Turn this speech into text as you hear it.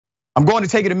I'm going to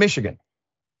take it to Michigan.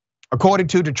 According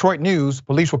to Detroit News,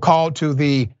 police were called to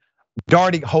the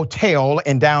Doherty Hotel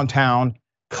in downtown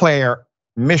Clare,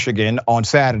 Michigan on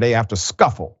Saturday after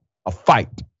scuffle, a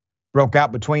fight, broke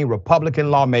out between Republican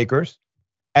lawmakers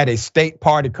at a state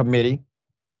party committee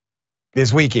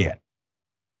this weekend.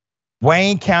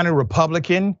 Wayne County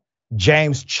Republican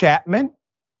James Chapman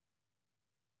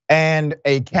and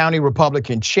a county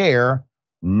Republican chair,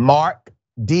 Mark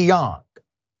DeYoung,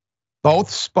 both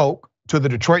spoke to the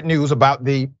Detroit News about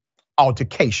the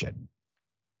altercation.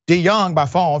 DeYoung, by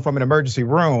phone from an emergency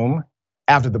room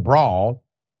after the brawl,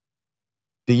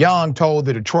 DeYoung told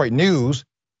the Detroit News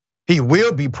he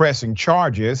will be pressing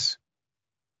charges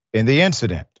in the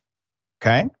incident,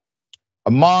 okay?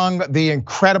 Among the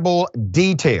incredible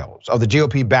details of the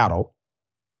GOP battle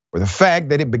were the fact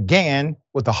that it began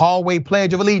with the hallway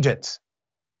pledge of allegiance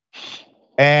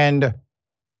and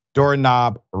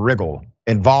doorknob wriggle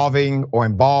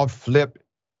involved flip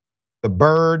the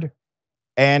bird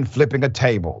and flipping a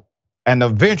table, and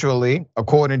eventually,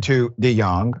 according to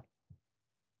DeYoung,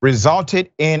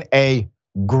 resulted in a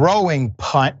growing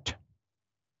punt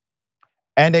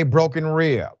and a broken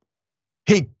rib.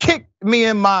 He kicked me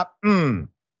in my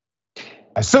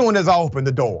as soon as I opened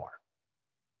the door.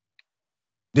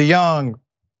 DeYoung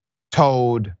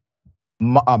told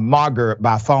Mauger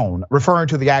by phone, referring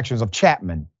to the actions of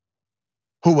Chapman,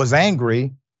 who was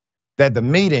angry that the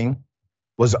meeting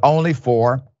was only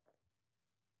for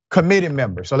committee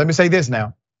members. So let me say this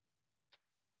now.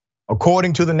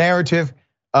 According to the narrative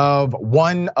of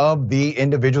one of the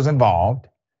individuals involved,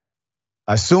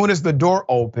 as soon as the door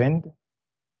opened,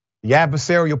 the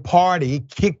adversarial party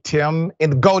kicked him in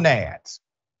the gonads.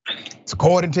 It's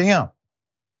according to him.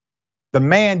 The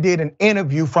man did an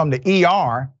interview from the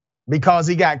ER because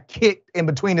he got kicked in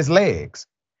between his legs.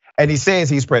 And he says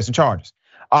he's pressing charges.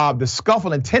 The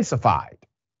scuffle intensified,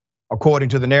 according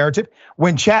to the narrative,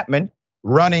 when Chapman,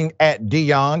 running at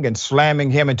DeYoung and slamming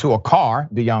him into a car,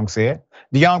 DeYoung said.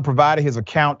 DeYoung provided his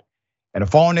account in a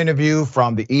phone interview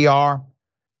from the ER.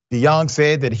 DeYoung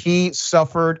said that he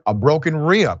suffered a broken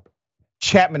rib.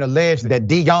 Chapman alleged that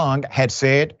DeYoung had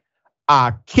said,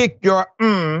 "I kicked your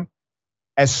and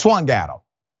swung at him."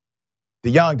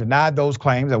 DeYoung denied those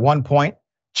claims. At one point,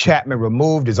 Chapman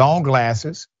removed his own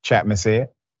glasses, Chapman said.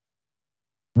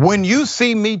 "When you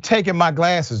see me taking my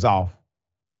glasses off,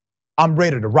 I'm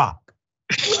ready to rock."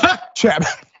 Chapman.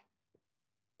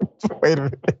 Wait a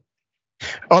minute.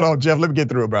 Hold on, Jeff, let me get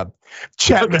through it, brother.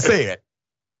 Chapman said,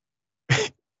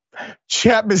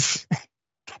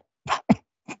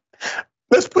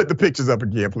 let's put the pictures up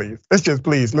again, please. Let's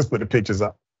put the pictures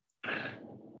up.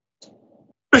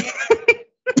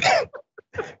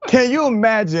 Can you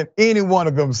imagine any one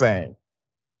of them saying,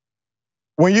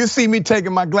 "When you see me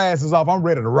taking my glasses off, I'm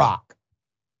ready to rock"?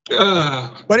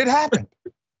 But it happened.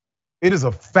 It is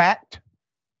a fact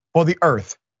for the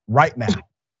earth right now.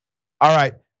 All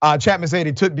right, Chapman said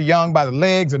he took DeYoung by the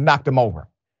legs and knocked him over.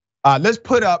 Let's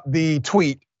put up the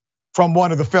tweet from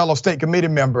one of the fellow state committee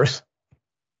members.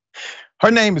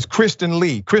 Her name is Kristen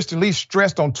Lee. Kristen Lee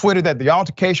stressed on Twitter that the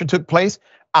altercation took place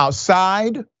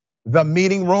outside the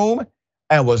meeting room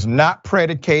and was not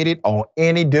predicated on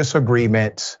any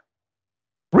disagreements.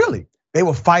 Really, they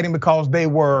were fighting because they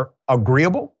were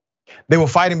agreeable. They were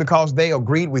fighting because they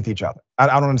agreed with each other. I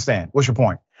don't understand. What's your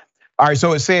point? All right,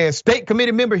 so it says, state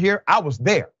committee member here, I was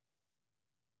there.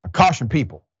 I caution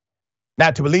people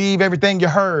not to believe everything you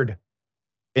heard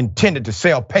intended to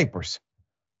sell papers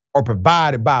or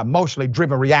provided by emotionally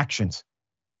driven reactions.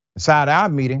 Inside our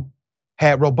meeting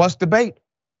had robust debate.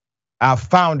 Our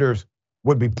founders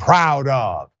would be proud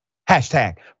of.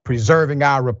 Hashtag preserving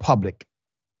our republic.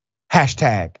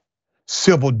 Hashtag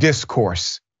civil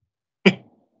discourse.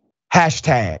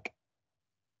 Hashtag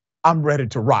I'm ready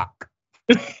to rock.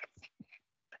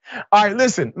 All right,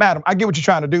 listen, madam, I get what you're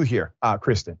trying to do here,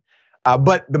 Kristen.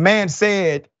 But the man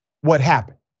said what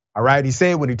happened, all right? He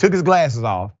said when he took his glasses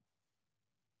off,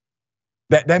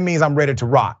 that means I'm ready to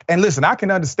rock. And listen, I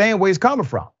can understand where he's coming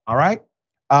from, all right?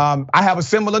 I have a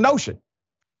similar notion.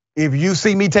 If you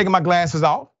see me taking my glasses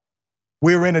off,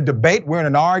 we're in a debate, we're in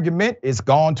an argument, it's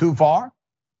gone too far,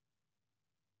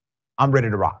 I'm ready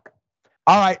to rock.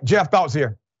 All right, Jeff, thoughts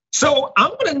here. So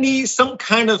I'm gonna need some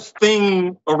kind of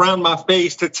thing around my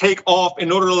face to take off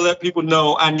in order to let people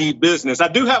know I need business. I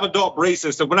do have adult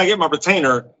braces, so when I get my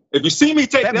retainer, if you see me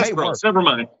take, that's gross, never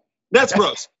mind. That's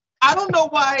gross. I don't know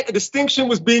why a distinction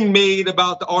was being made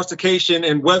about the altercation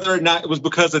and whether or not it was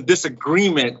because of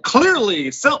disagreement. Clearly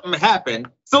something happened.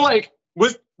 So like,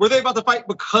 were they about to fight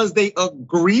because they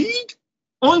agreed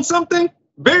on something?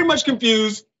 Very much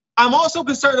confused. I'm also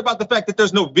concerned about the fact that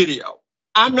there's no video.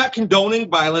 I'm not condoning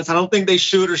violence. I don't think they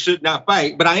should or should not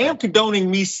fight, but I am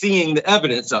condoning me seeing the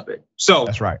evidence of it. So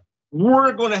that's right.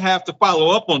 We're going to have to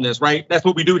follow up on this, right? That's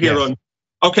what we do here on.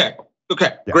 Okay,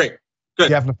 great,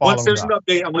 good. Once there's an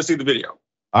update, I'm going to see the video.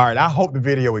 All right, I hope the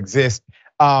video exists.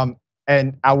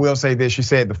 And I will say this: she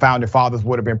said the founding fathers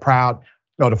would have been proud.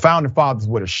 No, the founding fathers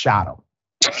would have shot him.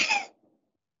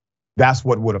 That's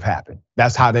what would have happened.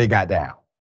 That's how they got down.